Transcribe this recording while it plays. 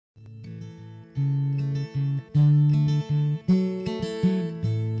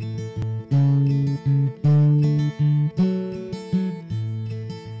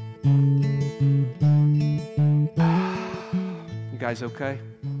guys okay?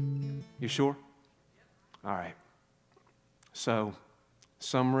 You sure? All right. So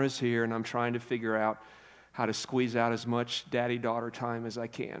summer is here, and I'm trying to figure out how to squeeze out as much daddy-daughter time as I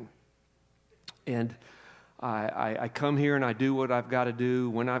can. And I come here and I do what I've got to do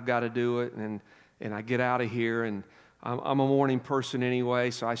when I've got to do it, and I get out of here. And I'm a morning person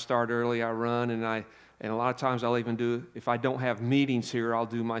anyway, so I start early, I run, and a lot of times I'll even do, if I don't have meetings here, I'll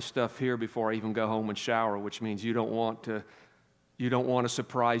do my stuff here before I even go home and shower, which means you don't want a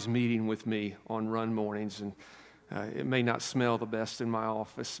surprise meeting with me on run mornings. And it may not smell the best in my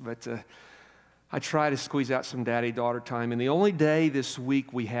office, but I try to squeeze out some daddy-daughter time. And the only day this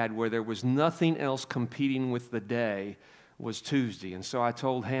week we had where there was nothing else competing with the day was Tuesday. And so I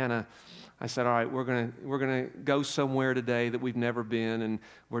told Hannah, I said, all right, we're gonna go somewhere today that we've never been, and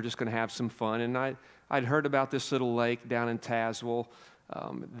we're just gonna have some fun. And I'd heard about this little lake down in Tazewell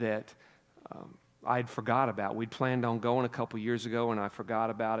that I'd forgot about. We'd planned on going a couple years ago, and I forgot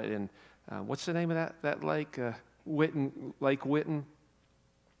about it. And what's the name of that lake? Lake Whitten.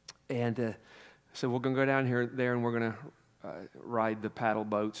 And so we're going to go down there, and we're going to ride the paddle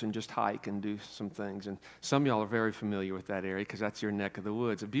boats and just hike and do some things. And some of y'all are very familiar with that area because that's your neck of the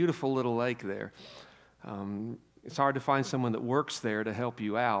woods. A beautiful little lake there. It's hard to find someone that works there to help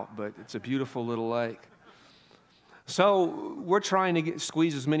you out, but it's a beautiful little lake. So we're trying to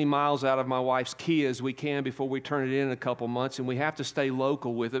squeeze as many miles out of my wife's Kia as we can before we turn it in a couple months, and we have to stay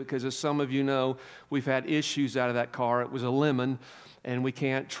local with it because, as some of you know, we've had issues out of that car. It was a lemon, and we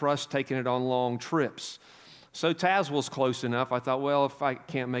can't trust taking it on long trips. So Tazewell's close enough. I thought, well, if I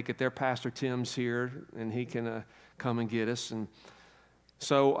can't make it there, Pastor Tim's here, and he can come and get us. And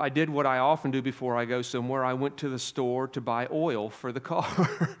so I did what I often do before I go somewhere. I went to the store to buy oil for the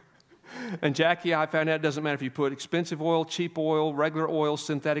car. And Jackie, I found out it doesn't matter if you put expensive oil, cheap oil, regular oil,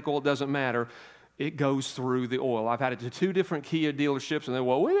 synthetic oil, it doesn't matter. It goes through the oil. I've had it to 2 different Kia dealerships, and they,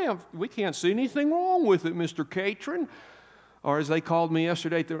 well, we can't see anything wrong with it, Mr. Catron. Or as they called me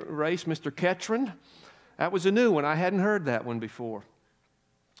yesterday at the race, Mr. Catron. That was a new one. I hadn't heard that one before.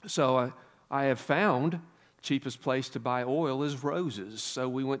 So I have found cheapest place to buy oil is Rose's. So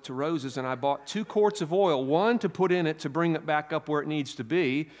we went to Rose's, and I bought 2 quarts of oil, one to put in it to bring it back up where it needs to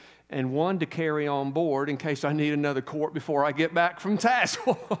be, and one to carry on board in case I need another quart before I get back from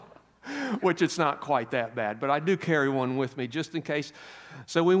Tazewell, which it's not quite that bad, but I do carry one with me just in case.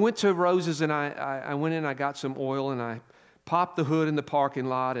 So we went to Rose's, and I went in, I got some oil, and I popped the hood in the parking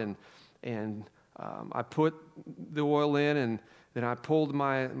lot, and I put the oil in, and then I pulled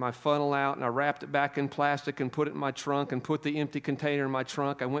my funnel out, and I wrapped it back in plastic and put it in my trunk and put the empty container in my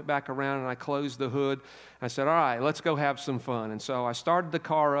trunk. I went back around and I closed the hood. I said, all right, let's go have some fun. And so I started the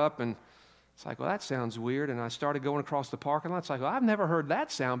car up, and it's like, well, that sounds weird. And I started going across the parking lot. It's like, well, I've never heard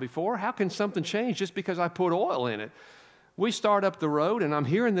that sound before. How can something change just because I put oil in it? We start up the road, and I'm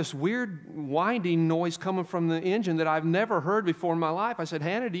hearing this weird winding noise coming from the engine that I've never heard before in my life. I said,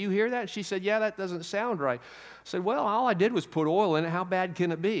 Hannah, do you hear that? And she said, yeah, that doesn't sound right. I said, well, all I did was put oil in it. How bad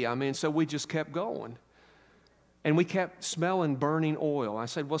can it be? I mean, so we just kept going. And we kept smelling burning oil. I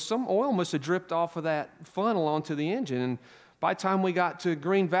said, well, some oil must have dripped off of that funnel onto the engine. And by the time we got to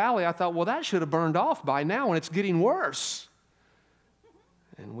Green Valley, I thought, well, that should have burned off by now, and it's getting worse.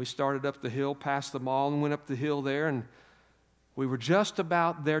 And we started up the hill, past the mall, and went up the hill there, and we were just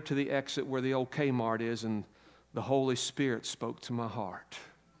about there to the exit where the old Kmart is, and the Holy Spirit spoke to my heart.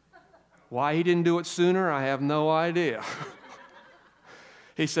 Why he didn't do it sooner, I have no idea.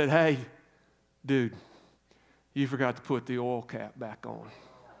 He said, hey, dude, you forgot to put the oil cap back on.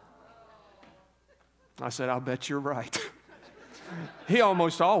 I said, I'll bet you're right. He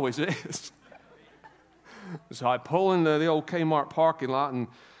almost always is. So I pull into the old Kmart parking lot, and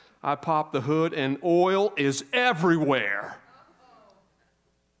I pop the hood, and oil is everywhere.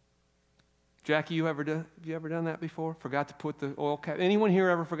 Jackie, have you ever done that before? Forgot to put the oil cap? Anyone here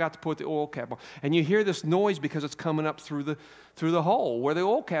ever forgot to put the oil cap on? And you hear this noise because it's coming up through the hole where the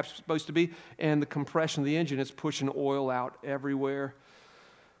oil cap's supposed to be, and the compression of the engine is pushing oil out everywhere.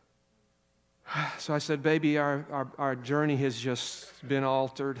 So I said, baby, our journey has just been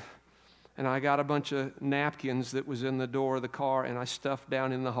altered. And I got a bunch of napkins that was in the door of the car, and I stuffed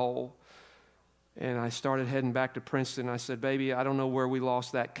down in the hole. And I started heading back to Princeton. I said, baby, I don't know where we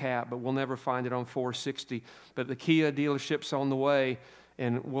lost that cap, but we'll never find it on 460. But the Kia dealership's on the way,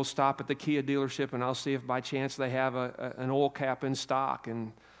 and we'll stop at the Kia dealership, and I'll see if by chance they have an oil cap in stock.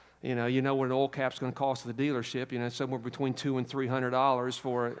 And you know what an oil cap's going to cost the dealership. Somewhere between $200 and $300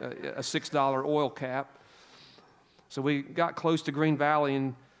 for a $6 oil cap. So we got close to Green Valley,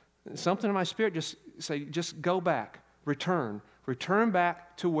 and something in my spirit just say, just go back, return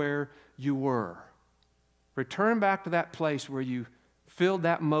back to where you were. Return back to that place where you filled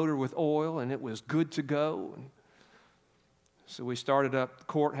that motor with oil, and it was good to go. And so we started up the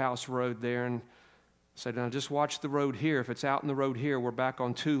courthouse road there and said, now just watch the road here. If it's out in the road here, we're back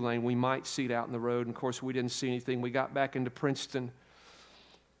on 2-lane. We might see it out in the road. And, of course, we didn't see anything. We got back into Princeton,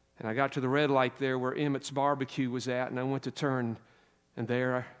 and I got to the red light there where Emmett's Barbecue was at, and I went to turn, and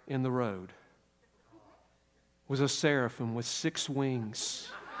there in the road was a seraphim with 6 wings,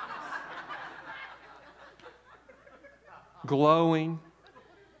 glowing.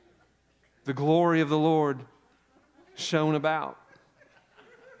 The glory of the Lord shone about.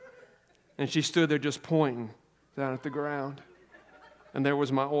 And she stood there just pointing down at the ground. And there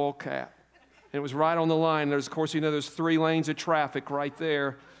was my oil cap. And it was right on the line. There's, of course, there's 3 lanes of traffic right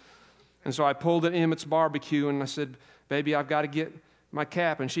there. And so I pulled at Emmett's Barbecue, and I said, baby, I've got to get my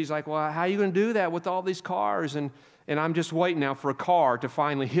cap. And she's like, well, how are you going to do that with all these cars? And I'm just waiting now for a car to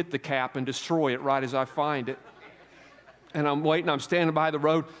finally hit the cap and destroy it right as I find it. And I'm waiting. I'm standing by the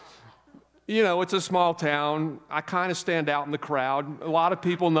road. It's a small town. I kind of stand out in the crowd. A lot of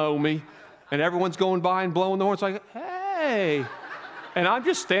people know me. And everyone's going by and blowing the horn. It's like, hey. And I'm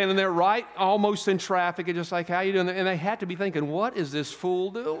just standing there right almost in traffic and just like, how you doing? And they had to be thinking, what is this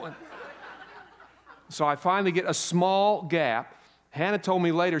fool doing? So I finally get a small gap. Hannah told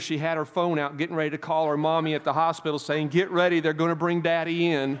me later she had her phone out getting ready to call her mommy at the hospital saying, get ready, they're going to bring Daddy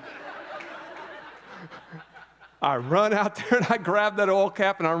in. I run out there and I grab that oil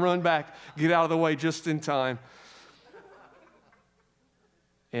cap and I run back, get out of the way just in time.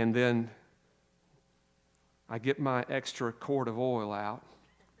 And then I get my extra quart of oil out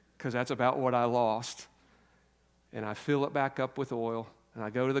because that's about what I lost. And I fill it back up with oil and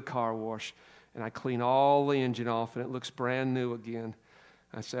I go to the car wash and I clean all the engine off and it looks brand new again.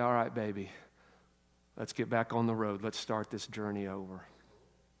 I say, all right, baby, let's get back on the road. Let's start this journey over.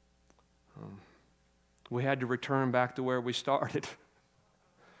 We had to return back to where we started.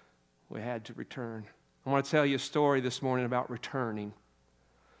 We had to return. I want to tell you a story this morning about returning.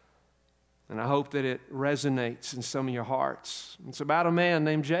 And I hope that it resonates in some of your hearts. It's about a man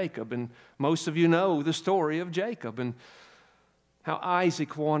named Jacob. And most of you know the story of Jacob and how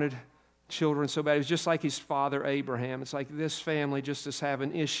Isaac wanted children so bad. It was just like his father Abraham. It's like this family just is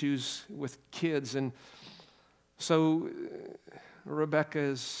having issues with kids. And so Rebecca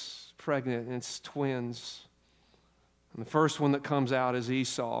is pregnant, and it's twins. And the first one that comes out is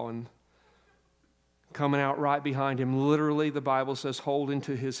Esau, and coming out right behind him, literally the Bible says holding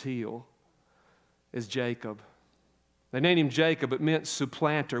to his heel, is Jacob. They named him Jacob. It meant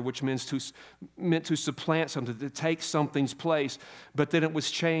supplanter, which meant to supplant something, to take something's place. But then it was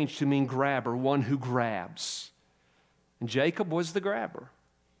changed to mean grabber, one who grabs. And Jacob was the grabber.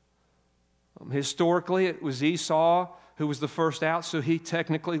 Historically, it was Esau who was the first out, so he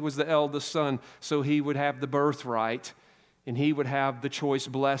technically was the eldest son, so he would have the birthright, and he would have the choice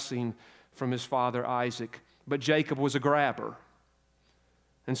blessing from his father Isaac. But Jacob was a grabber.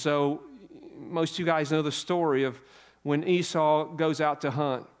 And so most of you guys know the story of when Esau goes out to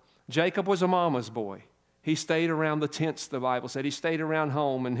hunt. Jacob was a mama's boy. He stayed around the tents, the Bible said. He stayed around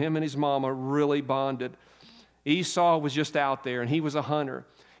home, and him and his mama really bonded. Esau was just out there, and he was a hunter.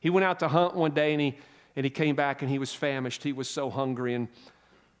 He went out to hunt one day, and he came back, and he was famished. He was so hungry, and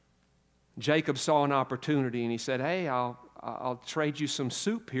Jacob saw an opportunity, and he said, hey, I'll trade you some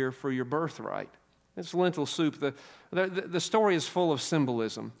soup here for your birthright. It's lentil soup. The story is full of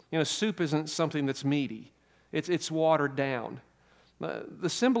symbolism. Soup isn't something that's meaty. It's watered down. The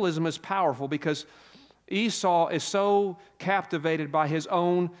symbolism is powerful because Esau is so captivated by his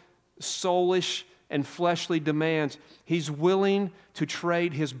own soulish and fleshly demands, he's willing to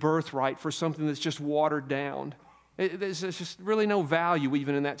trade his birthright for something that's just watered down. There's just really no value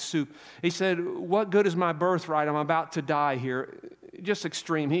even in that soup. He said, what good is my birthright? I'm about to die here. Just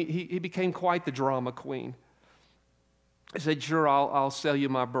extreme. He became quite the drama queen. He said, sure, I'll sell you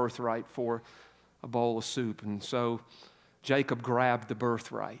my birthright for a bowl of soup. And so Jacob grabbed the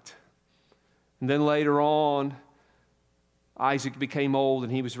birthright. And then later on, Isaac became old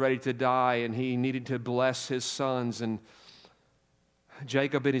and he was ready to die, and he needed to bless his sons. And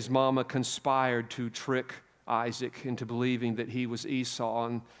Jacob and his mama conspired to trick Isaac into believing that he was Esau.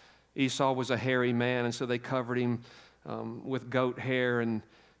 And Esau was a hairy man, and so they covered him with goat hair, and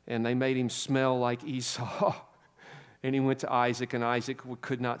they made him smell like Esau. And he went to Isaac, and Isaac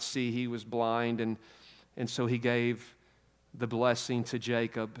could not see. He was blind, and so he gave the blessing to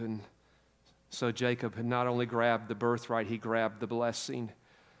Jacob. And so Jacob had not only grabbed the birthright, he grabbed the blessing.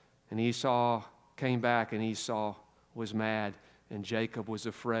 And Esau came back, and Esau was mad, and Jacob was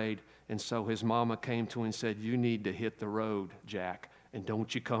afraid. And so his mama came to him and said, you need to hit the road, Jack, and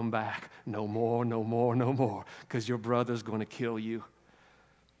don't you come back no more, no more, no more, because your brother's going to kill you.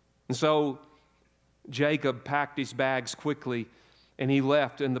 And so Jacob packed his bags quickly and he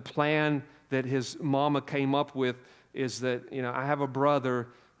left. And the plan that his mama came up with is that, I have a brother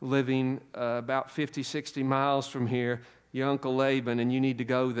living about 50, 60 miles from here, your Uncle Laban, and you need to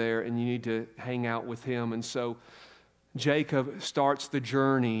go there and you need to hang out with him. And so Jacob starts the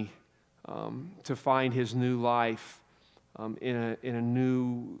journey to find his new life in a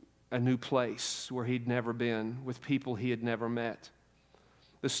new place where he'd never been, with people he had never met.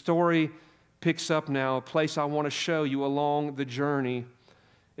 The story picks up now, a place I want to show you along the journey.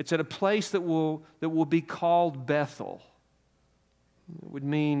 It's at a place that will be called Bethel. It would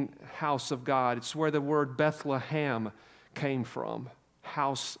mean house of God. It's where the word Bethlehem came from,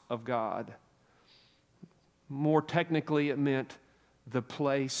 house of God. More technically, it meant the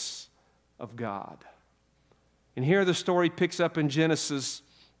place of God. And here the story picks up in Genesis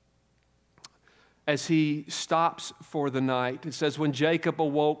as he stops for the night. It says, when Jacob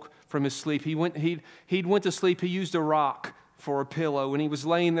awoke from his sleep, he went to sleep. He used a rock for a pillow, and he was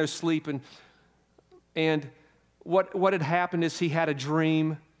laying there sleeping. And what had happened is he had a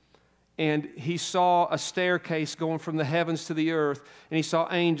dream, and he saw a staircase going from the heavens to the earth, and he saw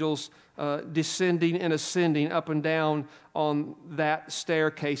angels descending and ascending up and down on that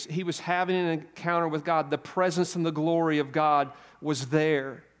staircase. He was having an encounter with God. The presence and the glory of God was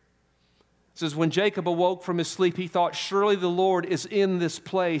there. It says, when Jacob awoke from his sleep, he thought, surely the Lord is in this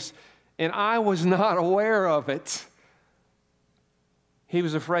place, and I was not aware of it. He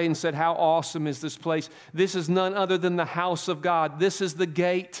was afraid and said, how awesome is this place? This is none other than the house of God. This is the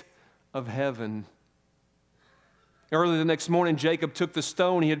gate of heaven. Early the next morning, Jacob took the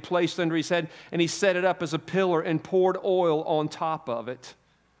stone he had placed under his head, and he set it up as a pillar and poured oil on top of it.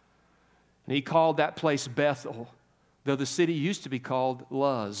 And he called that place Bethel, though the city used to be called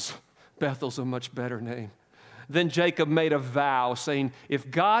Luz. Bethel's a much better name. Then Jacob made a vow, saying, if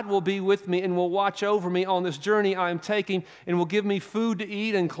God will be with me and will watch over me on this journey I am taking, and will give me food to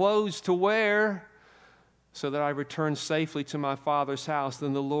eat and clothes to wear, so that I return safely to my father's house,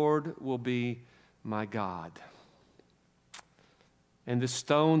 then the Lord will be my God. And the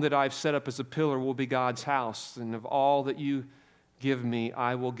stone that I've set up as a pillar will be God's house, and of all that you give me,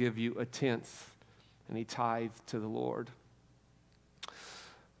 I will give you a tenth. And he tithed to the Lord.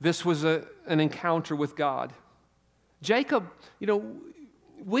 This was an encounter with God. Jacob,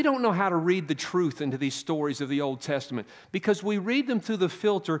 we don't know how to read the truth into these stories of the Old Testament because we read them through the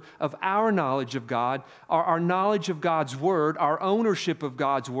filter of our knowledge of God, our knowledge of God's Word, our ownership of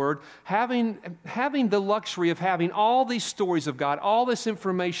God's Word, having the luxury of having all these stories of God, all this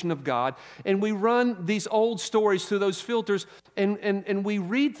information of God, and we run these old stories through those filters and we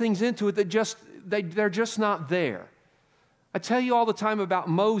read things into it that they're just not there. I tell you all the time about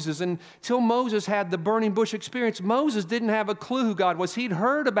Moses, and until Moses had the burning bush experience, Moses didn't have a clue who God was. He'd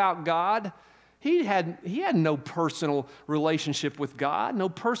heard about God. He had no personal relationship with God, no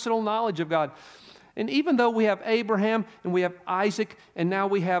personal knowledge of God. And even though we have Abraham and we have Isaac and now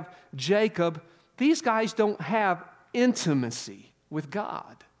we have Jacob, these guys don't have intimacy with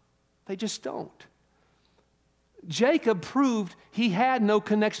God. They just don't. Jacob proved he had no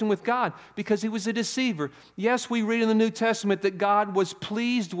connection with God because he was a deceiver. Yes, we read in the New Testament that God was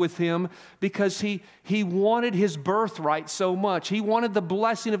pleased with him because he wanted his birthright so much. He wanted the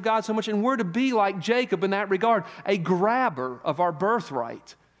blessing of God so much, and we're to be like Jacob in that regard, a grabber of our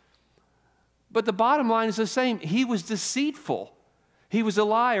birthright. But the bottom line is the same. He was deceitful. He was a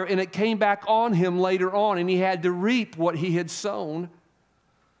liar, and it came back on him later on, and he had to reap what he had sown.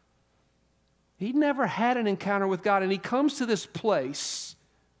 He never had an encounter with God, and he comes to this place,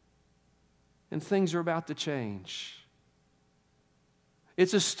 and things are about to change.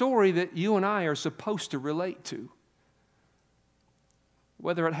 It's a story that you and I are supposed to relate to.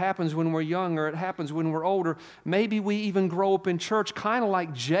 Whether it happens when we're young or it happens when we're older, maybe we even grow up in church kind of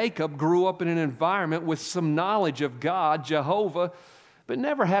like Jacob grew up in an environment with some knowledge of God, Jehovah, but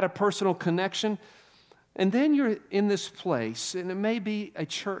never had a personal connection. And then you're in this place, and it may be a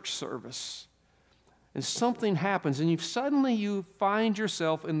church service, and something happens, and you find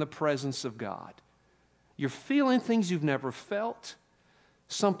yourself in the presence of God. You're feeling things you've never felt.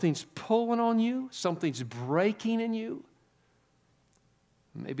 Something's pulling on you. Something's breaking in you.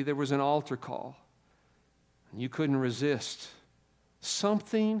 Maybe there was an altar call, and you couldn't resist.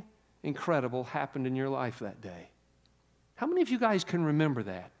 Something incredible happened in your life that day. How many of you guys can remember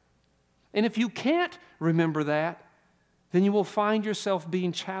that? And if you can't remember that, then you will find yourself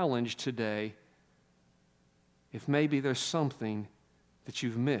being challenged today if maybe there's something that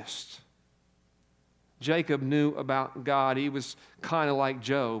you've missed. Jacob knew about God. He was kind of like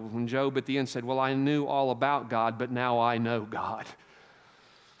Job. When Job at the end said, well, I knew all about God, but now I know God.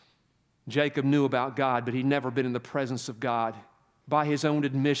 Jacob knew about God, but he'd never been in the presence of God. By his own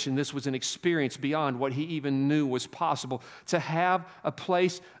admission, this was an experience beyond what he even knew was possible. To have a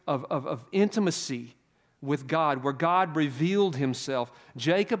place of intimacy with God, where God revealed himself.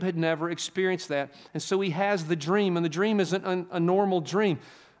 Jacob had never experienced that. And so he has the dream, and the dream isn't a normal dream.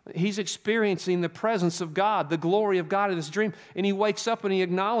 He's experiencing the presence of God, the glory of God in this dream, and he wakes up and he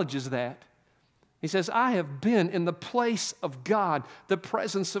acknowledges that. He says, I have been in the place of God, the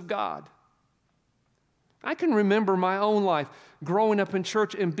presence of God. I can remember my own life growing up in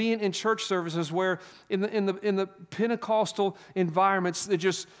church and being in church services where in the Pentecostal environments,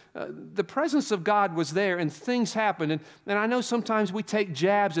 the presence of God was there and things happened. And I know sometimes we take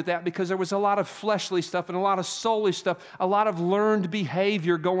jabs at that because there was a lot of fleshly stuff and a lot of soulish stuff, a lot of learned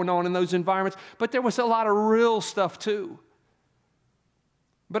behavior going on in those environments, but there was a lot of real stuff too.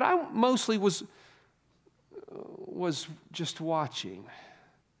 But I mostly was just watching.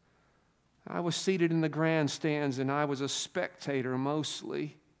 I was seated in the grandstands and I was a spectator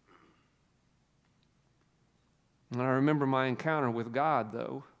mostly. And I remember my encounter with God,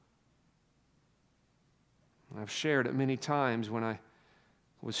 though. I've shared it many times when I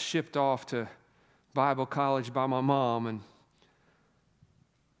was shipped off to Bible college by my mom and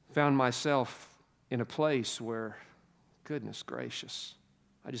found myself in a place where, goodness gracious,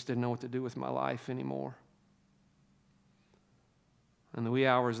 I just didn't know what to do with my life anymore. In the wee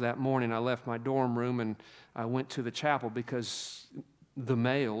hours that morning, I left my dorm room and I went to the chapel because the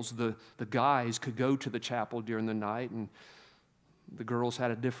males, the guys, could go to the chapel during the night, and the girls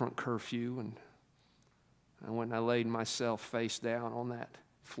had a different curfew. And I went and I laid myself face down on that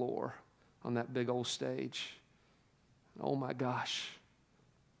floor, on that big old stage. Oh my gosh.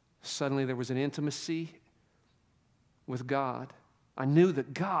 Suddenly there was an intimacy with God. I knew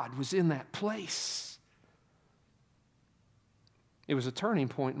that God was in that place. It was a turning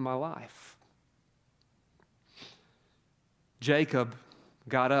point in my life. Jacob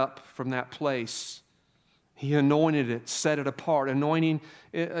got up from that place. He anointed it, set it apart. Anointing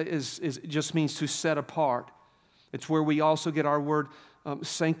just means to set apart. It's where we also get our word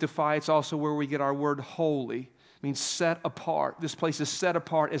sanctify. It's also where we get our word holy. It means set apart. This place is set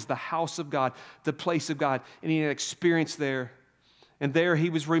apart as the house of God, the place of God. And he had experience there. And there he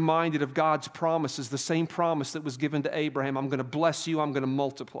was reminded of God's promises, the same promise that was given to Abraham. I'm going to bless you. I'm going to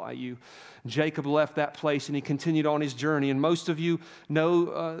multiply you. Jacob left that place and he continued on his journey. And most of you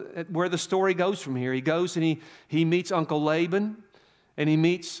know where the story goes from here. He goes and he meets Uncle Laban and he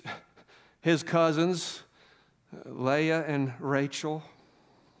meets his cousins, Leah and Rachel.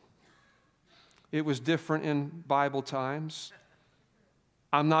 It was different in Bible times.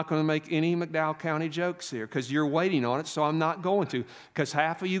 I'm not going to make any McDowell County jokes here because you're waiting on it, so I'm not going to, because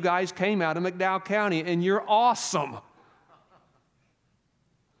half of you guys came out of McDowell County and you're awesome.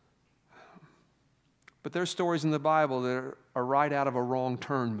 But there's stories in the Bible that are right out of a Wrong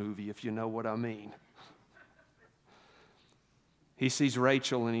Turn movie, if you know what I mean. He sees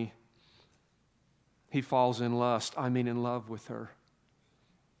Rachel and he falls in love with her.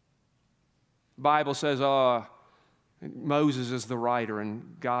 The Bible says, Moses is the writer,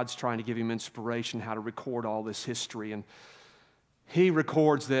 and God's trying to give him inspiration how to record all this history. And he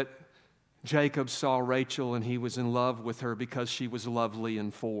records that Jacob saw Rachel and he was in love with her because she was lovely in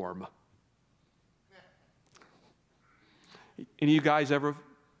form. Any of you guys ever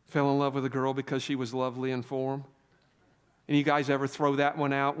fell in love with a girl because she was lovely in form? Any of you guys ever throw that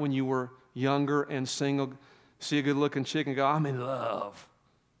one out when you were younger and single, see a good-looking chick and go, I'm in love?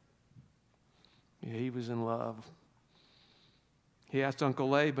 Yeah, he was in love. He asked Uncle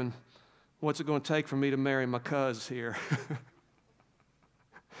Laban, what's it going to take for me to marry my cuz here?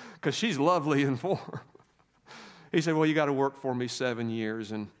 Because she's lovely in form. He said, well, you got to work for me 7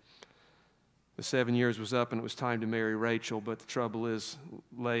 years. And the 7 years was up and it was time to marry Rachel. But the trouble is,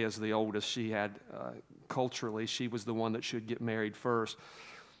 Leah's the oldest. She had, culturally, she was the one that should get married first.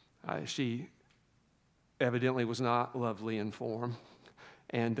 She evidently was not lovely in form.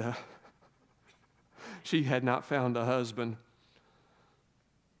 And she had not found a husband.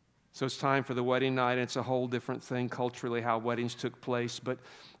 So it's time for the wedding night, and it's a whole different thing culturally how weddings took place. But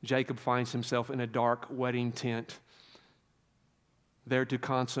Jacob finds himself in a dark wedding tent, there to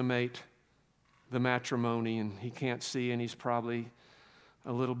consummate the matrimony, and he can't see, and he's probably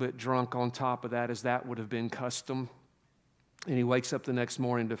a little bit drunk on top of that, as that would have been custom. And he wakes up the next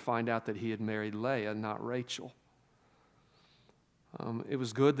morning to find out that he had married Leah, not Rachel. It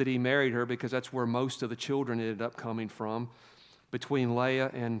was good that he married her because that's where most of the children ended up coming from. Between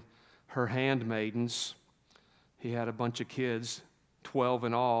Leah and her handmaidens, he had a bunch of kids, 12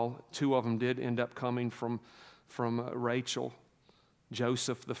 in all. 2 of them did end up coming from Rachel.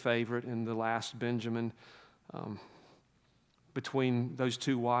 Joseph the favorite and the last Benjamin. Between those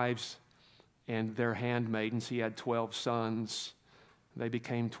two wives and their handmaidens, he had 12 sons. They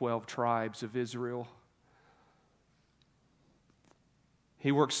became 12 tribes of Israel.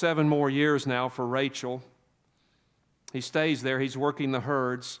 He worked 7 more years now for Rachel. He stays there. He's working the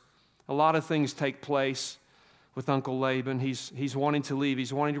herds. A lot of things take place with Uncle Laban. He's wanting to leave.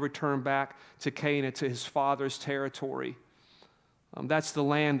 He's wanting to return back to Canaan, to his father's territory. That's the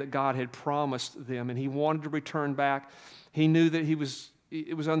land that God had promised them, and he wanted to return back. He knew that it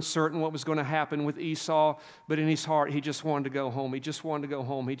was uncertain what was going to happen with Esau, but in his heart, he just wanted to go home. He just wanted to go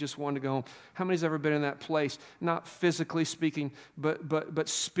home. He just wanted to go home. How many's ever been in that place? Not physically speaking, but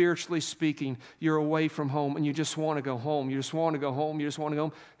spiritually speaking. You're away from home, and you just want to go home. You just want to go home. You just want to go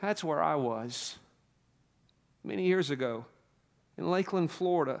home. That's where I was many years ago in Lakeland,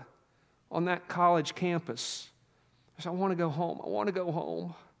 Florida, on that college campus. I said, I want to go home. I want to go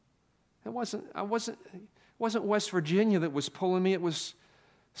home. It wasn't West Virginia that was pulling me. It was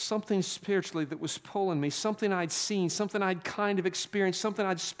something spiritually that was pulling me, something I'd seen, something I'd kind of experienced, something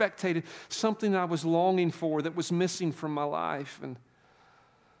I'd spectated, something I was longing for that was missing from my life. And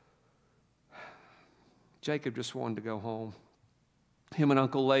Jacob just wanted to go home. Him and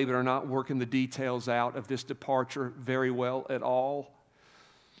Uncle Laban are not working the details out of this departure very well at all.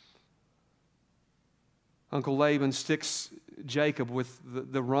 Uncle Laban sticks Jacob with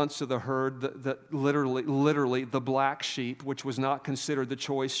the runts of the herd, literally the black sheep, which was not considered the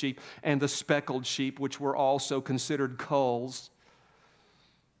choice sheep, and the speckled sheep, which were also considered culls.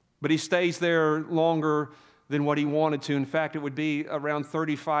 But he stays there longer than what he wanted to. In fact, it would be around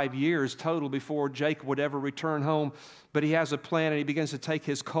 35 years total before Jacob would ever return home. But he has a plan, and he begins to take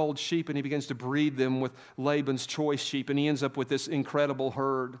his culled sheep, and he begins to breed them with Laban's choice sheep, and he ends up with this incredible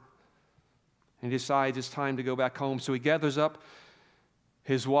herd. And he decides it's time to go back home. So he gathers up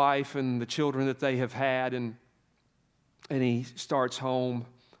his wife and the children that they have had, and he starts home.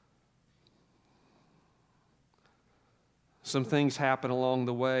 Some things happen along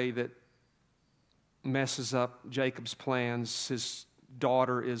the way that messes up Jacob's plans. His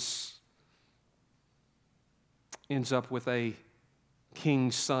daughter ends up with a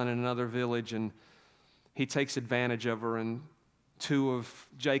king's son in another village, and he takes advantage of her, and 2 of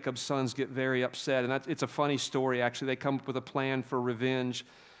Jacob's sons get very upset. And it's a funny story, actually. They come up with a plan for revenge.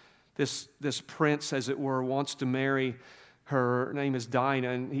 This prince, as it were, wants to marry her. Her name is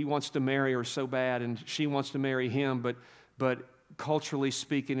Dinah, and he wants to marry her so bad, and she wants to marry him, but culturally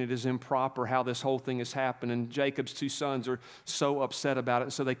speaking, it is improper how this whole thing has happened. And Jacob's 2 sons are so upset about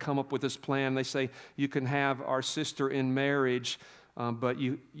it, so they come up with this plan. They say, you can have our sister in marriage, but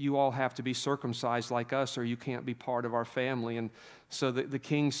you all have to be circumcised like us, or you can't be part of our family. And so the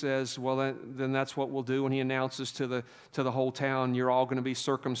king says, well, then that's what we'll do. And he announces to the whole town, you're all going to be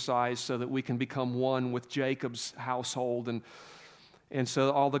circumcised so that we can become one with Jacob's household. And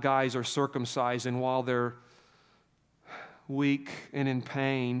so all the guys are circumcised, and while they're weak and in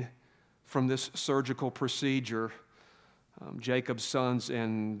pain from this surgical procedure, Jacob's sons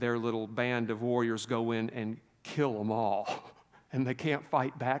and their little band of warriors go in and kill them all. And they can't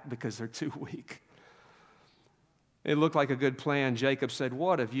fight back because they're too weak. It looked like a good plan. Jacob said,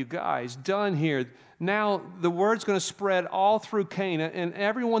 what have you guys done here? Now the word's going to spread all through Canaan, and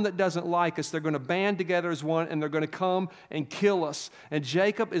everyone that doesn't like us, they're going to band together as one, and they're going to come and kill us. And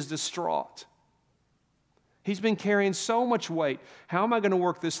Jacob is distraught. He's been carrying so much weight. How am I going to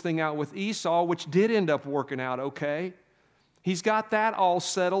work this thing out with Esau, which did end up working out okay? He's got that all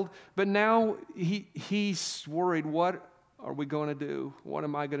settled, but now he's worried, what are we going to do? What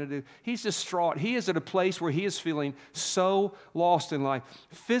am I going to do? He's distraught. He is at a place where he is feeling so lost in life.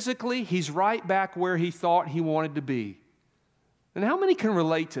 Physically, he's right back where he thought he wanted to be. And how many can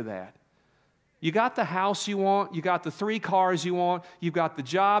relate to that? You got the house you want. You got the 3 cars you want. You've got the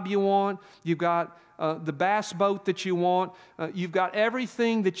job you want. You've got the bass boat that you want. You've got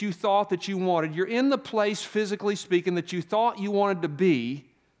everything that you thought that you wanted. You're in the place, physically speaking, that you thought you wanted to be.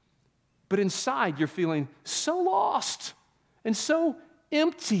 But inside, you're feeling so lost and so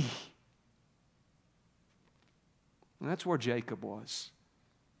empty. And that's where Jacob was.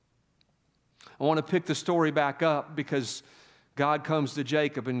 I want to pick the story back up because God comes to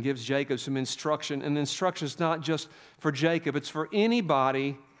Jacob and gives Jacob some instruction. And the instruction is not just for Jacob, it's for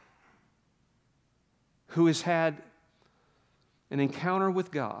anybody who has had an encounter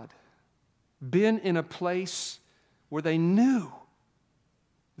with God, been in a place where they knew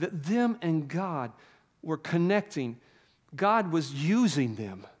that them and God were connecting. God was using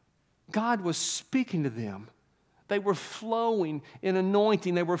them. God was speaking to them. They were flowing in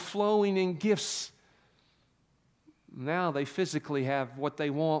anointing. They were flowing in gifts. Now they physically have what they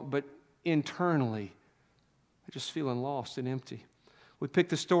want, but internally, they're just feeling lost and empty. We pick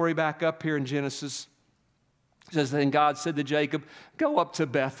the story back up here in Genesis. It says, then God said to Jacob, go up to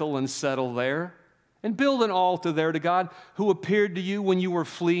Bethel and settle there, and build an altar there to God who appeared to you when you were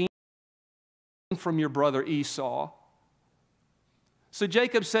fleeing from your brother Esau. So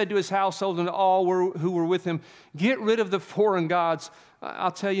Jacob said to his household and to all who were with him, get rid of the foreign gods.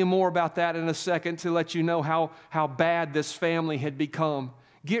 I'll tell you more about that in a second to let you know how bad this family had become.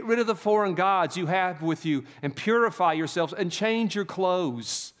 Get rid of the foreign gods you have with you and purify yourselves and change your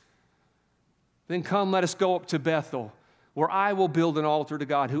clothes. Then come, let us go up to Bethel, where I will build an altar to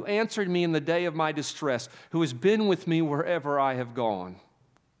God, who answered me in the day of my distress, who has been with me wherever I have gone.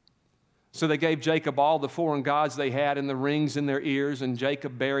 So they gave Jacob all the foreign gods they had and the rings in their ears, and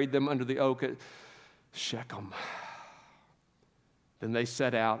Jacob buried them under the oak at Shechem. Then they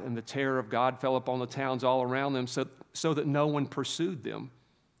set out, and the terror of God fell upon the towns all around them, so that no one pursued them,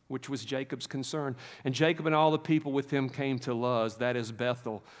 which was Jacob's concern. And Jacob and all the people with him came to Luz, that is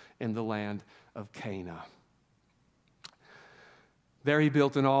Bethel, in the land of Canaan. There he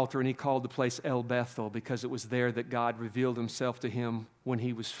built an altar, and he called the place El Bethel, because it was there that God revealed himself to him when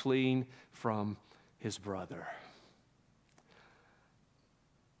he was fleeing from his brother.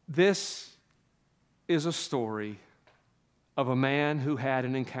 This is a story of a man who had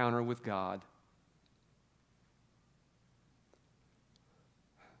an encounter with God.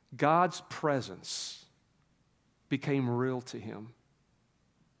 God's presence became real to him.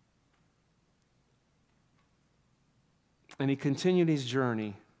 And he continued his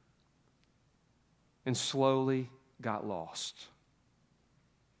journey and slowly got lost.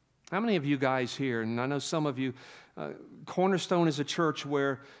 How many of you guys here, and I know some of you, Cornerstone is a church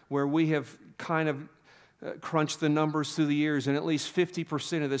where we have kind of crunched the numbers through the years, and at least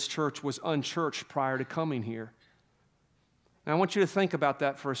 50% of this church was unchurched prior to coming here. Now, I want you to think about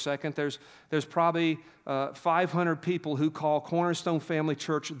that for a second. There's probably 500 people who call Cornerstone Family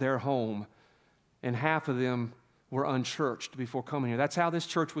Church their home, and half of them were unchurched before coming here. That's how this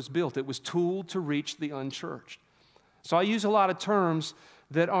church was built. It was tooled to reach the unchurched. So I use a lot of terms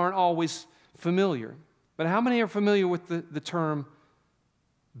that aren't always familiar. But how many are familiar with the term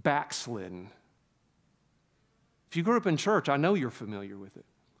backslidden? If you grew up in church, I know you're familiar with it.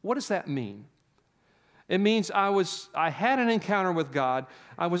 What does that mean? It means I had an encounter with God.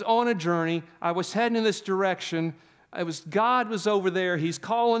 I was on a journey. I was heading in this direction. God was over there. He's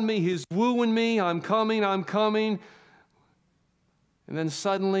calling me. He's wooing me. I'm coming. I'm coming. And then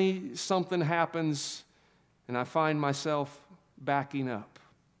suddenly something happens, and I find myself backing up.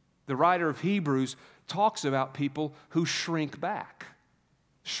 The writer of Hebrews talks about people who shrink back.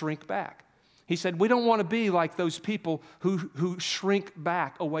 Shrink back. He said, we don't want to be like those people who shrink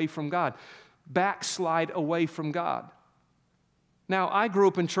back away from God. Backslide away from God. Now, I grew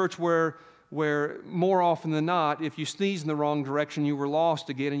up in church where more often than not, if you sneezed in the wrong direction, you were lost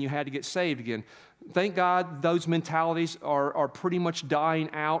again and you had to get saved again. Thank God those mentalities are pretty much dying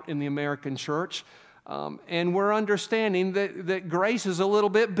out in the American church. And we're understanding that grace is a little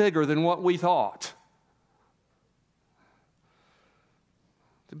bit bigger than what we thought.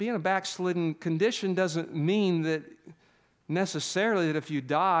 To be in a backslidden condition doesn't mean that necessarily that if you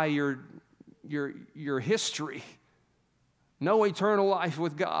die, your history. No eternal life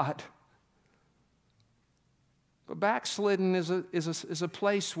with God. But backslidden is a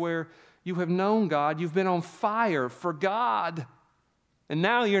place where you have known God, you've been on fire for God, and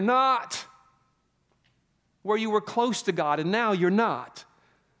now you're not. Where you were close to God, and now you're not.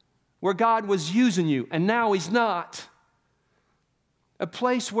 Where God was using you, and now He's not. A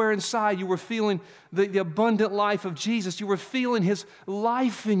place where inside you were feeling the abundant life of Jesus. You were feeling His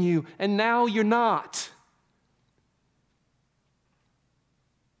life in you, and now you're not.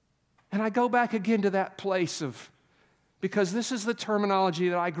 And I go back again to that place because this is the terminology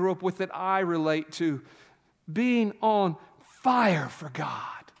that I grew up with, that I relate to, being on fire for God.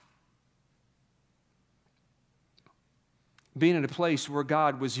 Being in a place where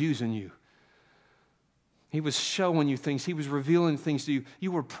God was using you. He was showing you things. He was revealing things to you.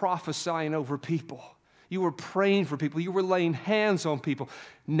 You were prophesying over people. You were praying for people. You were laying hands on people.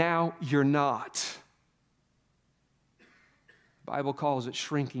 Now you're not. The Bible calls it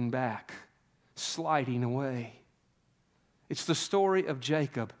shrinking back, sliding away. It's the story of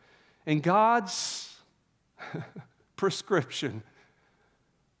Jacob. And God's prescription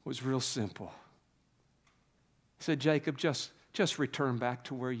was real simple. He said, Jacob, just return back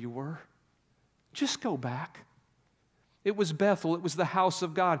to where you were. Just go back. It was Bethel. It was the house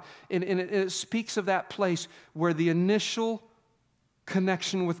of God. And it speaks of that place where the initial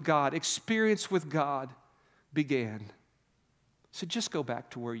connection with God, experience with God, began. So just go back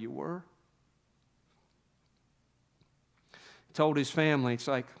to where you were. He told his family, it's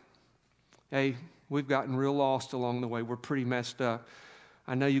like, hey, we've gotten real lost along the way. We're pretty messed up.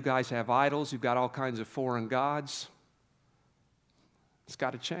 I know you guys have idols. You've got all kinds of foreign gods. It's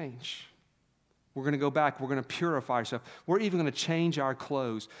got to change. We're going to go back. We're going to purify ourselves. We're even going to change our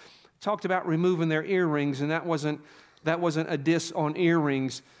clothes. Talked about removing their earrings, and that wasn't a diss on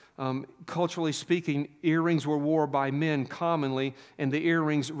earrings. Culturally speaking, earrings were worn by men commonly, and the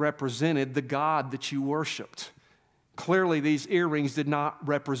earrings represented the God that you worshiped. Clearly, these earrings did not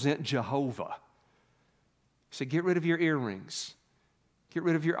represent Jehovah. So get rid of your earrings. Get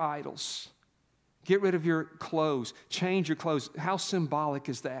rid of your idols. Get rid of your clothes. Change your clothes. How symbolic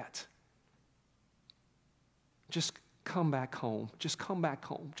is that? Just come back home. Just come back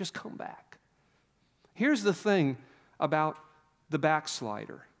home. Just come back. Here's the thing about the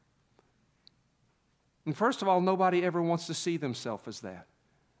backslider. And first of all, nobody ever wants to see themselves as that.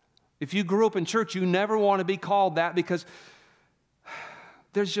 If you grew up in church, you never want to be called that because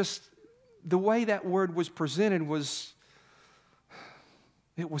there's just, the way that word was presented was,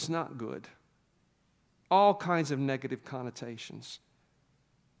 it was not good. All kinds of negative connotations.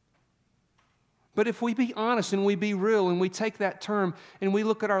 But if we be honest and we be real and we take that term and we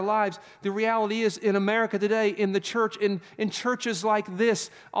look at our lives, the reality is in America today, in the church, in churches like this,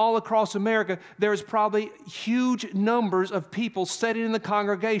 all across America, there's probably huge numbers of people sitting in the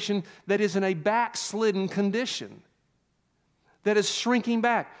congregation that is in a backslidden condition, that is shrinking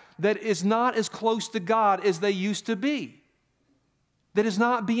back, that is not as close to God as they used to be, that is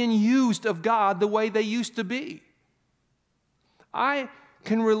not being used of God the way they used to be. I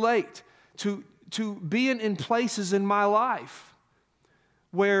can relate to being in places in my life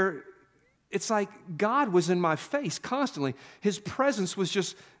where it's like God was in my face constantly. His presence was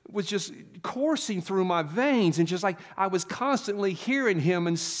just coursing through my veins, and just like I was constantly hearing Him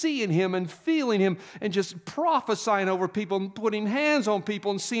and seeing Him and feeling Him and just prophesying over people and putting hands on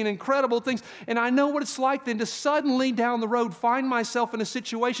people and seeing incredible things. And I know what it's like then to suddenly down the road find myself in a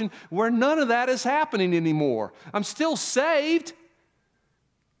situation where none of that is happening anymore. I'm still saved.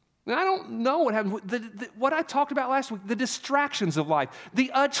 And I don't know what happened. What I talked about last week, the distractions of life, the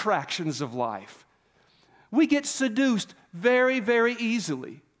attractions of life. We get seduced very, very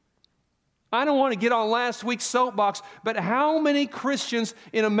easily. I don't want to get on last week's soapbox, but how many Christians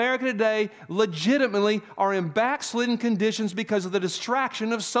in America today legitimately are in backslidden conditions because of the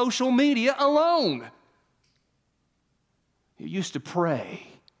distraction of social media alone? You used to pray.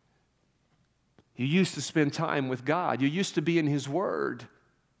 You used to spend time with God. You used to be in His Word.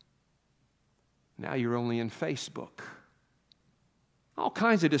 Now you're only in Facebook. All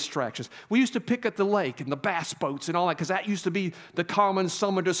kinds of distractions. We used to pick at the lake and the bass boats and all that because that used to be the common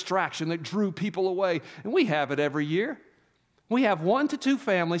summer distraction that drew people away. And we have it every year. We have 1 to 2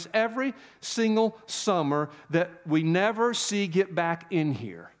 families every single summer that we never see get back in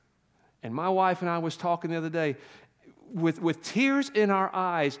here. And my wife and I was talking the other day with tears in our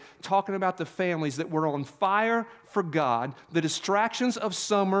eyes, talking about the families that were on fire for God. The distractions of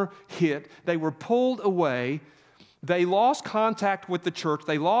summer hit. They were pulled away. They lost contact with the church.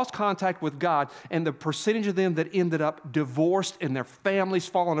 They lost contact with God. And the percentage of them that ended up divorced and their families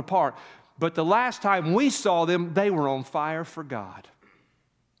falling apart. But the last time we saw them, they were on fire for God.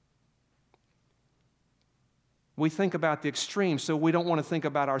 We think about the extremes, so we don't want to think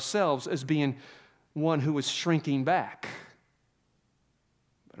about ourselves as being one who is shrinking back.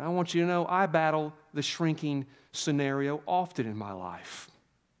 But I want you to know I battle the shrinking scenario often in my life.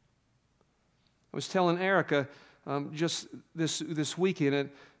 I was telling Erica just this weekend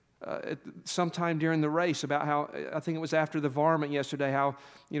at sometime during the race about how, I think it was after the varmint yesterday, how,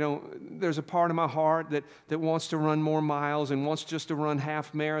 there's a part of my heart that wants to run more miles and wants just to run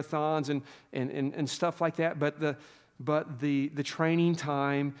half marathons and stuff like that. But the training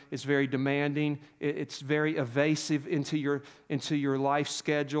time is very demanding. It's very evasive into your life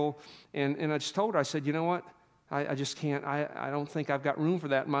schedule. And I just told her, I said, you know what? I just can't. I don't think I've got room for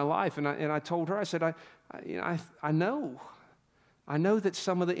that in my life. And I told her, I said, I know that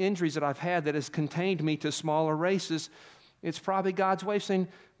some of the injuries that I've had that has contained me to smaller races, it's probably God's way of saying,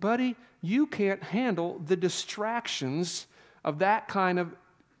 buddy, you can't handle the distractions of that kind of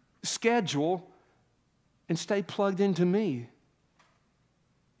schedule and stay plugged into me.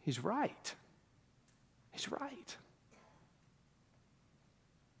 He's right. He's right.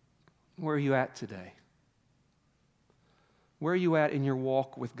 Where are you at today? Where are you at in your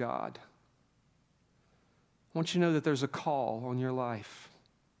walk with God? I want you to know that there's a call on your life.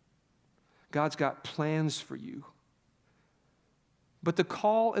 God's got plans for you. But the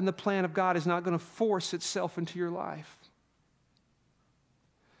call and the plan of God is not going to force itself into your life.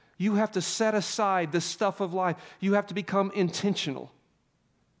 You have to set aside the stuff of life. You have to become intentional.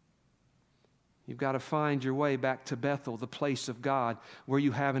 You've got to find your way back to Bethel, the place of God, where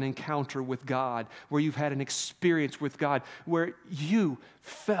you have an encounter with God, where you've had an experience with God, where you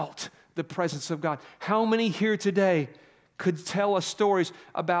felt the presence of God. How many here today could tell us stories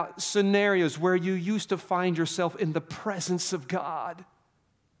about scenarios where you used to find yourself in the presence of God,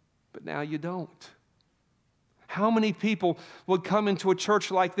 but now you don't? How many people would come into a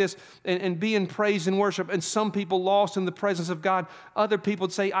church like this and be in praise and worship, and some people lost in the presence of God? Other people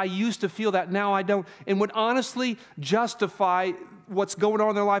would say, I used to feel that, now I don't, and would honestly justify what's going on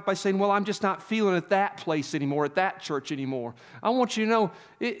in their life by saying, well, I'm just not feeling at that place anymore, at that church anymore. I want you to know,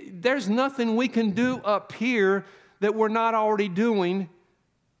 there's nothing we can do up here that we're not already doing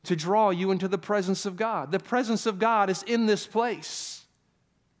to draw you into the presence of God. The presence of God is in this place.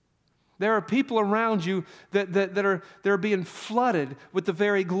 There are people around you that are being flooded with the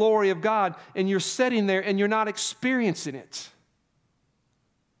very glory of God, and you're sitting there and you're not experiencing it.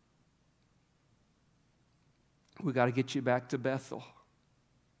 We got to get you back to Bethel.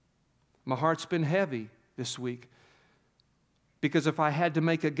 My heart's been heavy this week because if I had to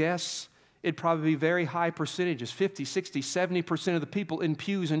make a guess, it'd probably be very high percentages. 50, 60, 70% of the people in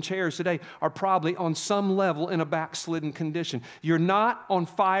pews and chairs today are probably on some level in a backslidden condition. You're not on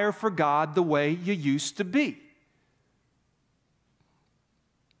fire for God the way you used to be.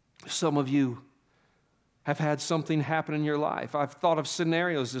 Some of you have had something happen in your life. I've thought of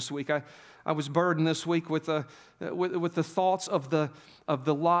scenarios this week. I was burdened this week with the thoughts of the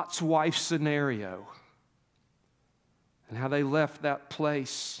Lot's wife scenario and how they left that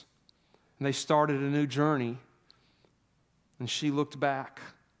place. And they started a new journey, and she looked back,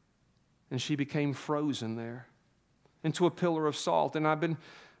 and she became frozen there into a pillar of salt. And I've been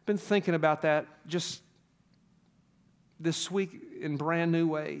thinking about that just this week in brand new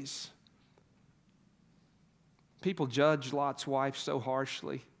ways. People judge Lot's wife so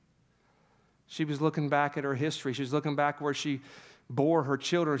harshly. She was looking back at her history. She was looking back where she bore her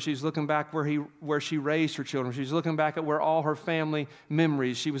children. She's looking back where she raised her children. She's looking back at where all her family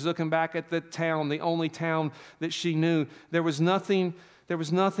memories. She was looking back at the town, the only town that she knew. There was nothing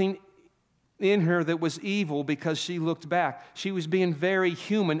in her that was evil because she looked back. She was being very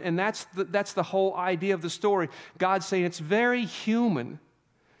human, and that's the whole idea of the story. God's saying it's very human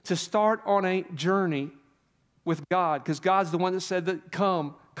to start on a journey with God, because God's the one that said that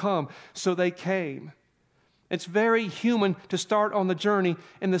come. So they came. It's very human to start on the journey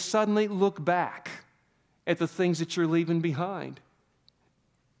and to suddenly look back at the things that you're leaving behind.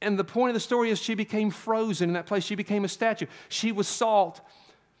 And the point of the story is she became frozen in that place. She became a statue. She was salt.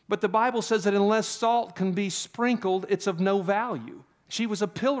 But the Bible says that unless salt can be sprinkled, it's of no value. She was a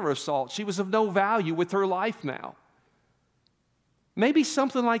pillar of salt. She was of no value with her life now. Maybe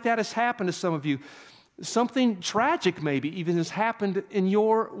something like that has happened to some of you. Something tragic maybe even has happened in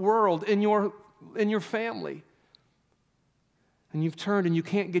your world, in your family. And you've turned and you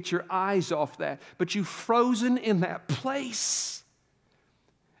can't get your eyes off that, but you've frozen in that place.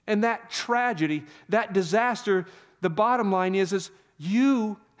 And that tragedy, that disaster, the bottom line is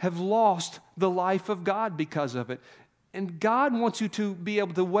you have lost the life of God because of it. And God wants you to be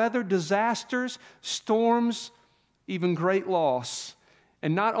able to weather disasters, storms, even great loss,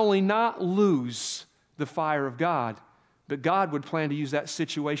 and not only not lose the fire of God, but God would plan to use that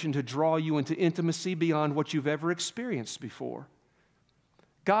situation to draw you into intimacy beyond what you've ever experienced before.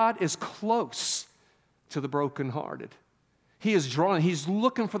 God is close to the brokenhearted. He's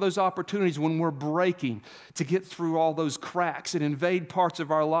looking for those opportunities when we're breaking to get through all those cracks and invade parts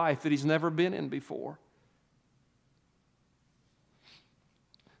of our life that He's never been in before.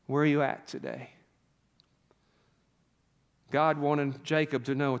 Where are you at today? God wanted Jacob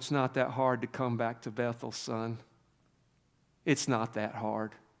to know it's not that hard to come back to Bethel, son. It's not that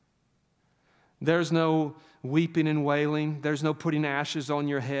hard. There's no weeping and wailing. There's no putting ashes on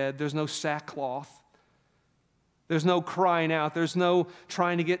your head. There's no sackcloth. There's no crying out. There's no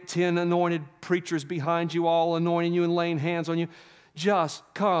trying to get 10 anointed preachers behind you all anointing you and laying hands on you. Just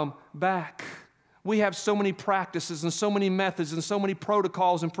come back. We have so many practices and so many methods and so many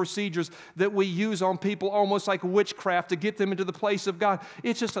protocols and procedures that we use on people almost like witchcraft to get them into the place of God.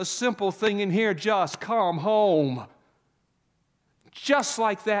 It's just a simple thing in here. Just come home. Just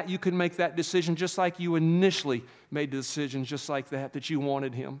like that, you can make that decision, just like you initially made the decision, just like that you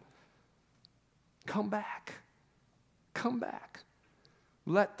wanted Him. Come back. Come back.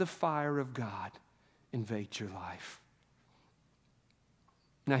 Let the fire of God invade your life.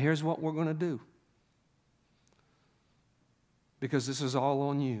 Now, here's what we're going to do. because this is all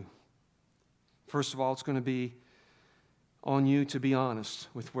on you. First of all, it's going to be on you to be honest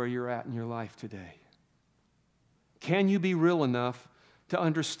with where you're at in your life today. Can you be real enough to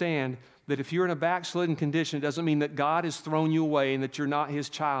understand that if you're in a backslidden condition, it doesn't mean that God has thrown you away and that you're not His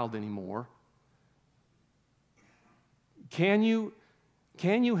child anymore? Can you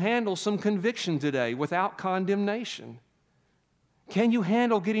handle some conviction today without condemnation? Can you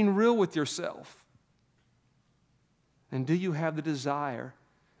handle getting real with yourself? And do you have the desire,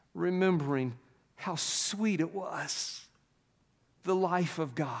 remembering how sweet it was, the life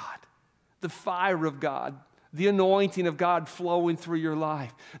of God, the fire of God, the anointing of God flowing through your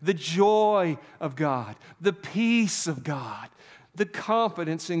life, the joy of God, the peace of God, the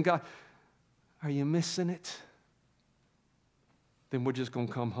confidence in God? Are you missing it? Then we're just going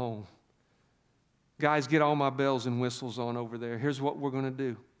to come home. Guys, get all my bells and whistles on over there. Here's what we're going to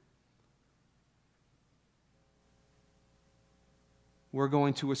do. We're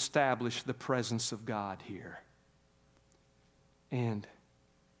going to establish the presence of God here. And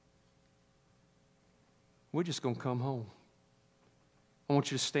we're just going to come home. I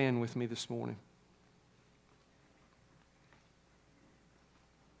want you to stand with me this morning.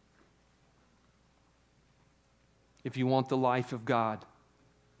 If you want the life of God,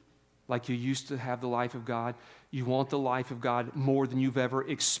 like you used to have the life of God, you want the life of God more than you've ever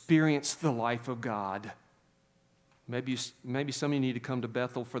experienced the life of God. Maybe some of you need to come to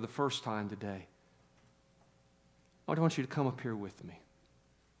Bethel for the first time today. I want you to come up here with me.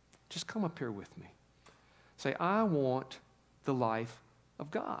 Just come up here with me. Say, I want the life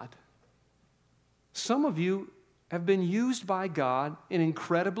of God. Some of you have been used by God in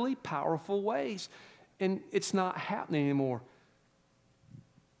incredibly powerful ways, and it's not happening anymore.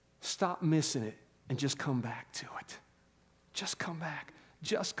 Stop missing it and just come back to it. Just come back.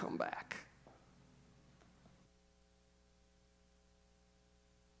 Just come back.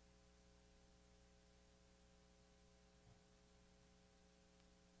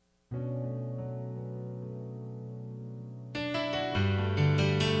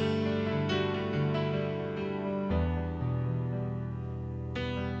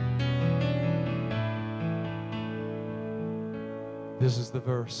 This is the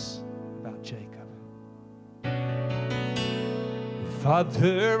verse about Jacob.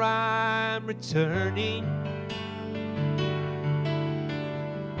 Father, I'm returning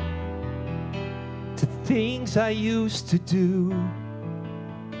to things I used to do.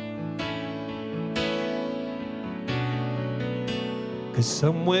 Cause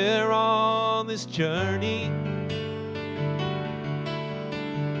somewhere on this journey,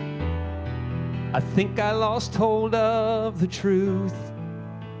 I think I lost hold of the truth.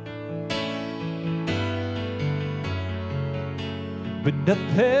 But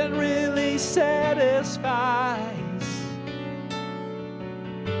nothing really satisfies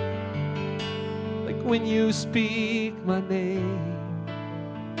like when you speak my name.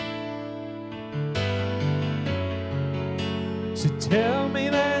 So tell me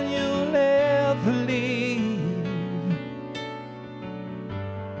that you'll never leave,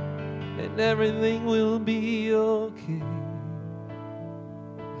 and everything will be okay.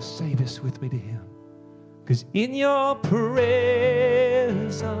 Say this with me to Him. 'Cause in your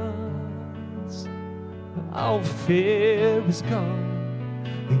presence, all fear is gone.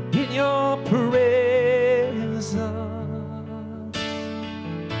 In your presence,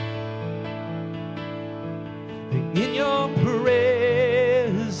 in your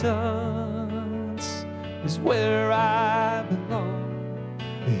presence is where I belong.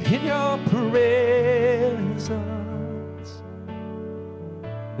 In your presence.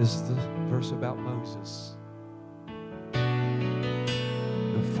 This is the verse about Moses.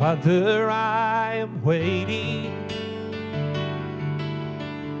 Father, I am waiting.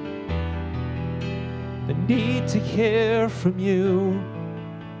 I need to hear from you.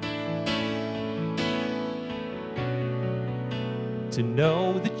 To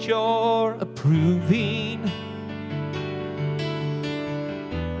know that you're approving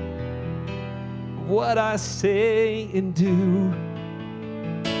what I say and do.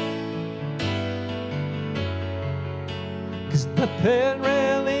 'Cause nothing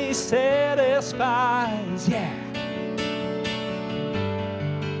really satisfies, yeah,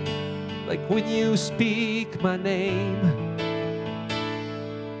 like when you speak my name.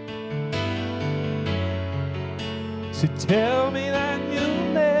 So tell me that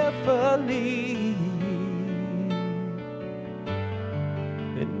you'll never leave,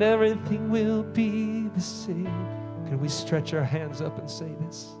 and everything will be the same. Can we stretch our hands up and say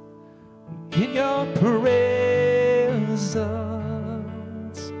this? In your presence,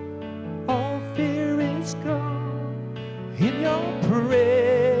 all fear is gone. In your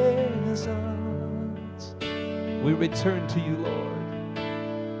return to you, Lord.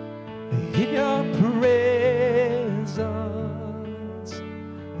 In your presence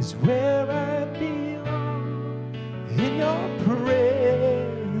is where I belong. In your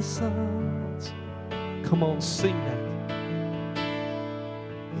presence. Come on, sing that.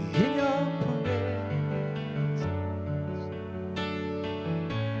 In your presence.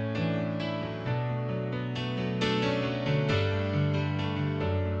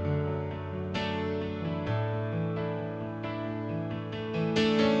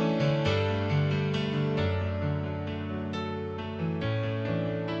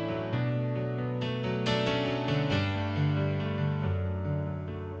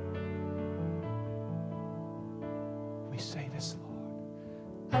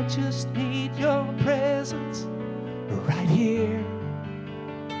 I just need your presence right here.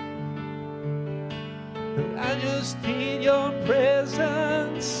 I just need your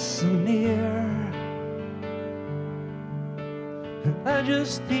presence so near. I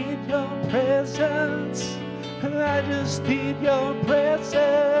just need your presence. I just need your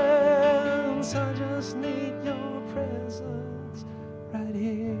presence. I just need your presence right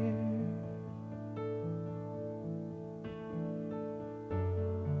here.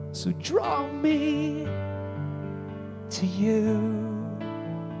 So draw me to you.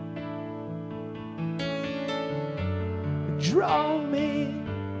 Draw me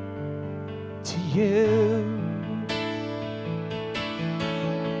to you.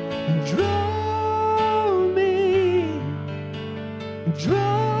 Draw me.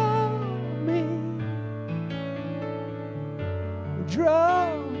 Draw me.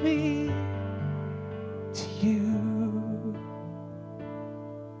 Draw me to you.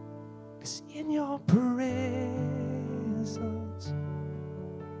 In your presence,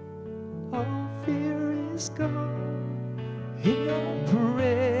 all fear is gone. In your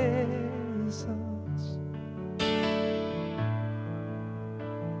presence,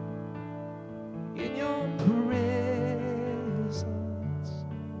 in your presence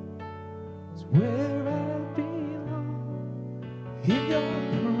is where I belong. In your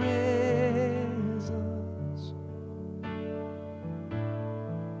presence.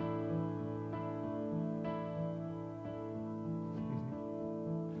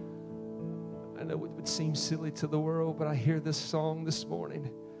 I know it would seem silly to the world, but I hear this song this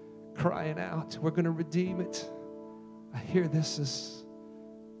morning crying out, we're going to redeem it. I hear this as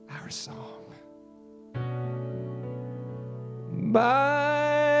our song.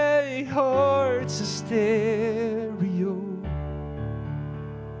 My heart's a stereo.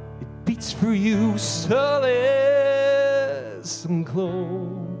 It beats for you, so listen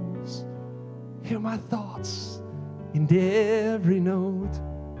close. Hear my thoughts in every note.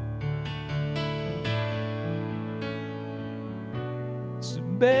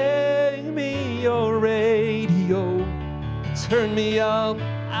 Make me your radio, turn me up,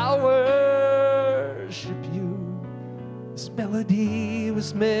 I'll worship you. This melody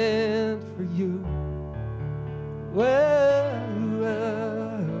was meant for you. Whoa,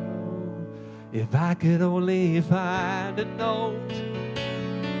 if I could only find a note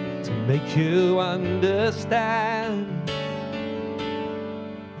to make you understand,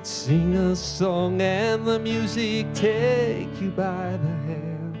 sing a song and the music take you by the hand.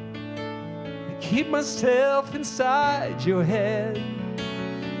 I keep myself inside your head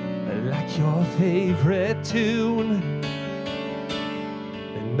like your favorite tune,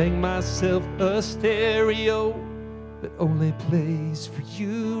 and make myself a stereo that only plays for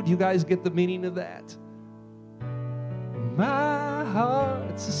you. Do you guys get the meaning of that? My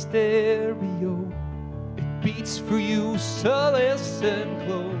heart's a stereo. Beats for you, so listen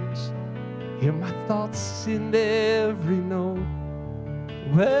close. Hear my thoughts in every note.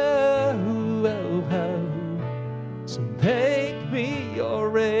 Whoa, whoa, whoa. So make me your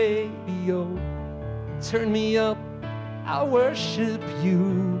radio. Turn me up, I'll worship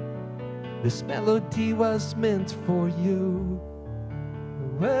you. This melody was meant for you.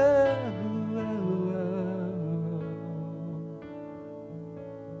 Whoa, whoa, whoa.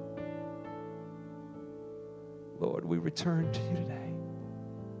 Lord, we return to you today.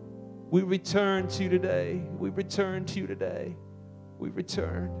 We return to you today. We return to you today. We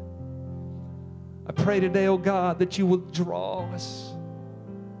return. I pray today, oh God, that you will draw us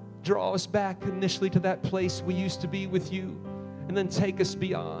back initially to that place we used to be with you, and then take us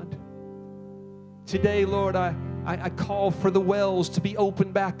beyond. Today, Lord, I call for the wells to be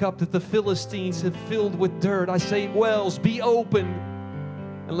opened back up that the Philistines have filled with dirt. I say, wells, be open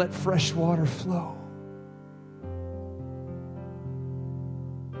and let fresh water flow.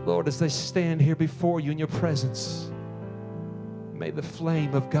 Lord, as they stand here before you in your presence, may the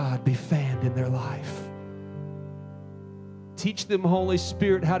flame of God be fanned in their life. Teach them, Holy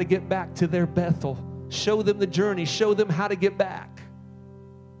Spirit, how to get back to their Bethel. Show them the journey. Show them how to get back.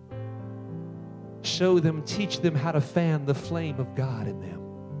 Show them, teach them how to fan the flame of God in them.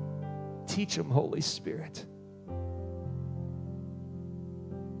 Teach them, Holy Spirit.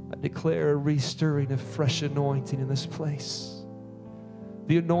 I declare a restirring of fresh anointing in this place.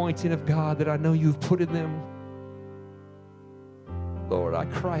 The anointing of God that I know you've put in them. Lord, I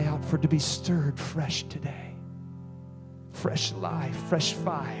cry out for it to be stirred fresh today. Fresh life, fresh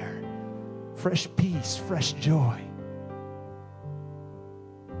fire, fresh peace, fresh joy,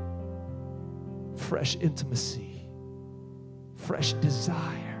 fresh intimacy, fresh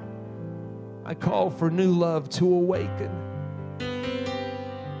desire. I call for new love to awaken.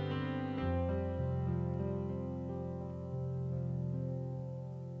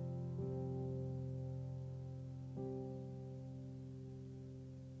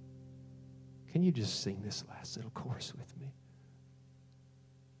 Can you just sing this last little chorus with me?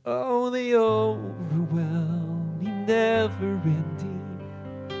 Oh, the overwhelming, never-ending,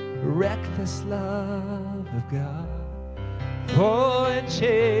 reckless love of God. Oh, it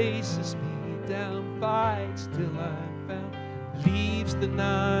chases me down, fights till I'm found, leaves the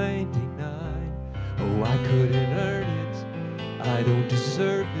 99. Oh, I couldn't earn it, I don't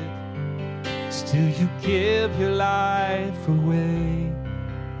deserve it, still you give your life away.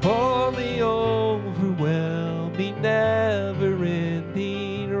 Oh, the overwhelming,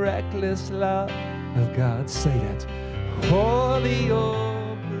 never-ending, reckless love of God. Say that. Oh, the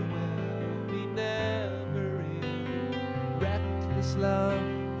overwhelming, never-ending, reckless love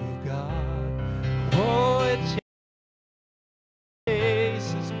of God. Oh, it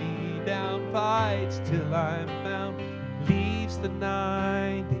chases me down, fights till I'm found, leaves the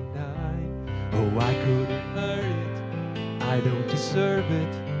 99. Oh, I couldn't earn it, I don't deserve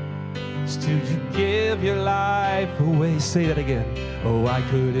it, still you give your life away. Say that again. Oh, I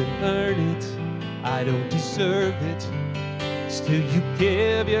couldn't earn it, I don't deserve it, still you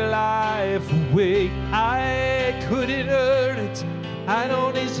give your life away. I couldn't earn it, I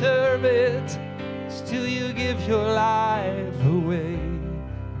don't deserve it, still you give your life away.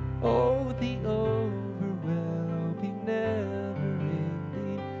 Oh, the overwhelming,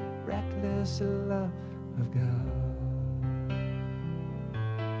 never-ending, reckless love of God.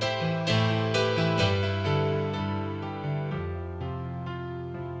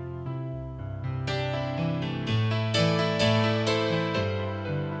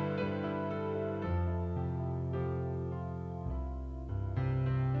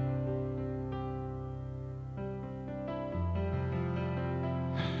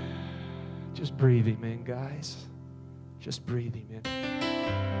 Just breathe him in, guys. Just breathe him in.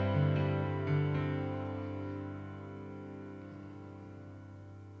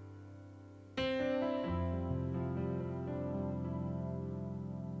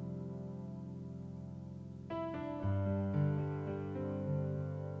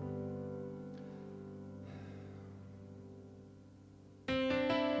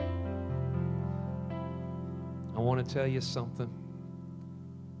 I want to tell you something.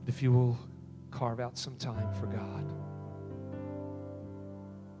 If you will carve out some time for God.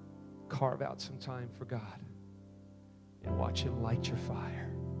 Carve out some time for God and watch Him light your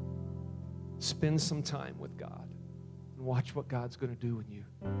fire. Spend some time with God and watch what God's going to do in you.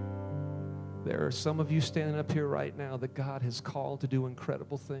 There are some of you standing up here right now that God has called to do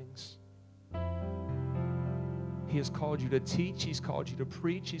incredible things. He has called you to teach. He's called you to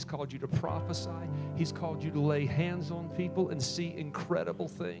preach. He's called you to prophesy. He's called you to lay hands on people and see incredible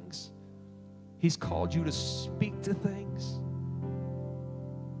things. He's called you to speak to things.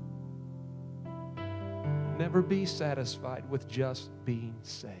 Never be satisfied with just being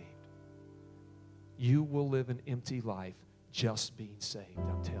saved. You will live an empty life just being saved,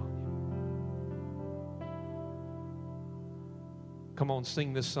 I'm telling you. Come on,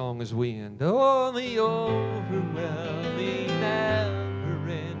 sing this song as we end. Oh, the overwhelming,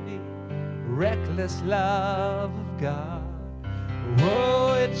 never-ending, reckless love of God.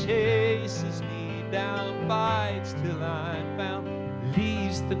 Oh, it chases me down, fights till I'm found,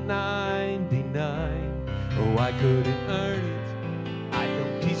 leaves the 99. Oh, I couldn't earn it, I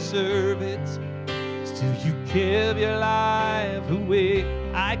don't deserve it, still you give your life away.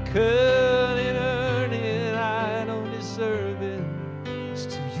 I couldn't earn it, I don't deserve it,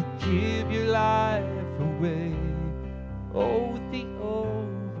 still you give your life away. Oh, the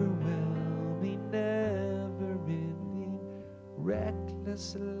overwhelming, never-ending,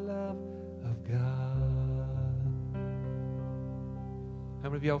 reckless love of God. How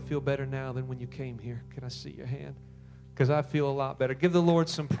many of y'all feel better now than when you came here? Can I see your hand? Because I feel a lot better. Give the Lord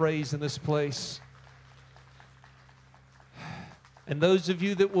some praise in this place. And those of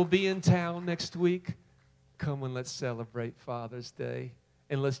you that will be in town next week, come and let's celebrate Father's Day.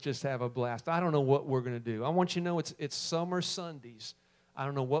 And let's just have a blast. I don't know what we're going to do. I want you to know it's summer Sundays. I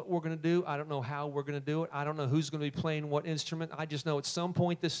don't know what we're going to do. I don't know how we're going to do it. I don't know who's going to be playing what instrument. I just know at some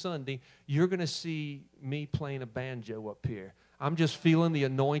point this Sunday, you're going to see me playing a banjo up here. I'm just feeling the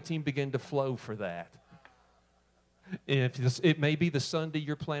anointing begin to flow for that. And it may be the Sunday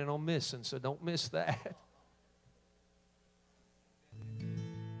you're planning on missing, so don't miss that.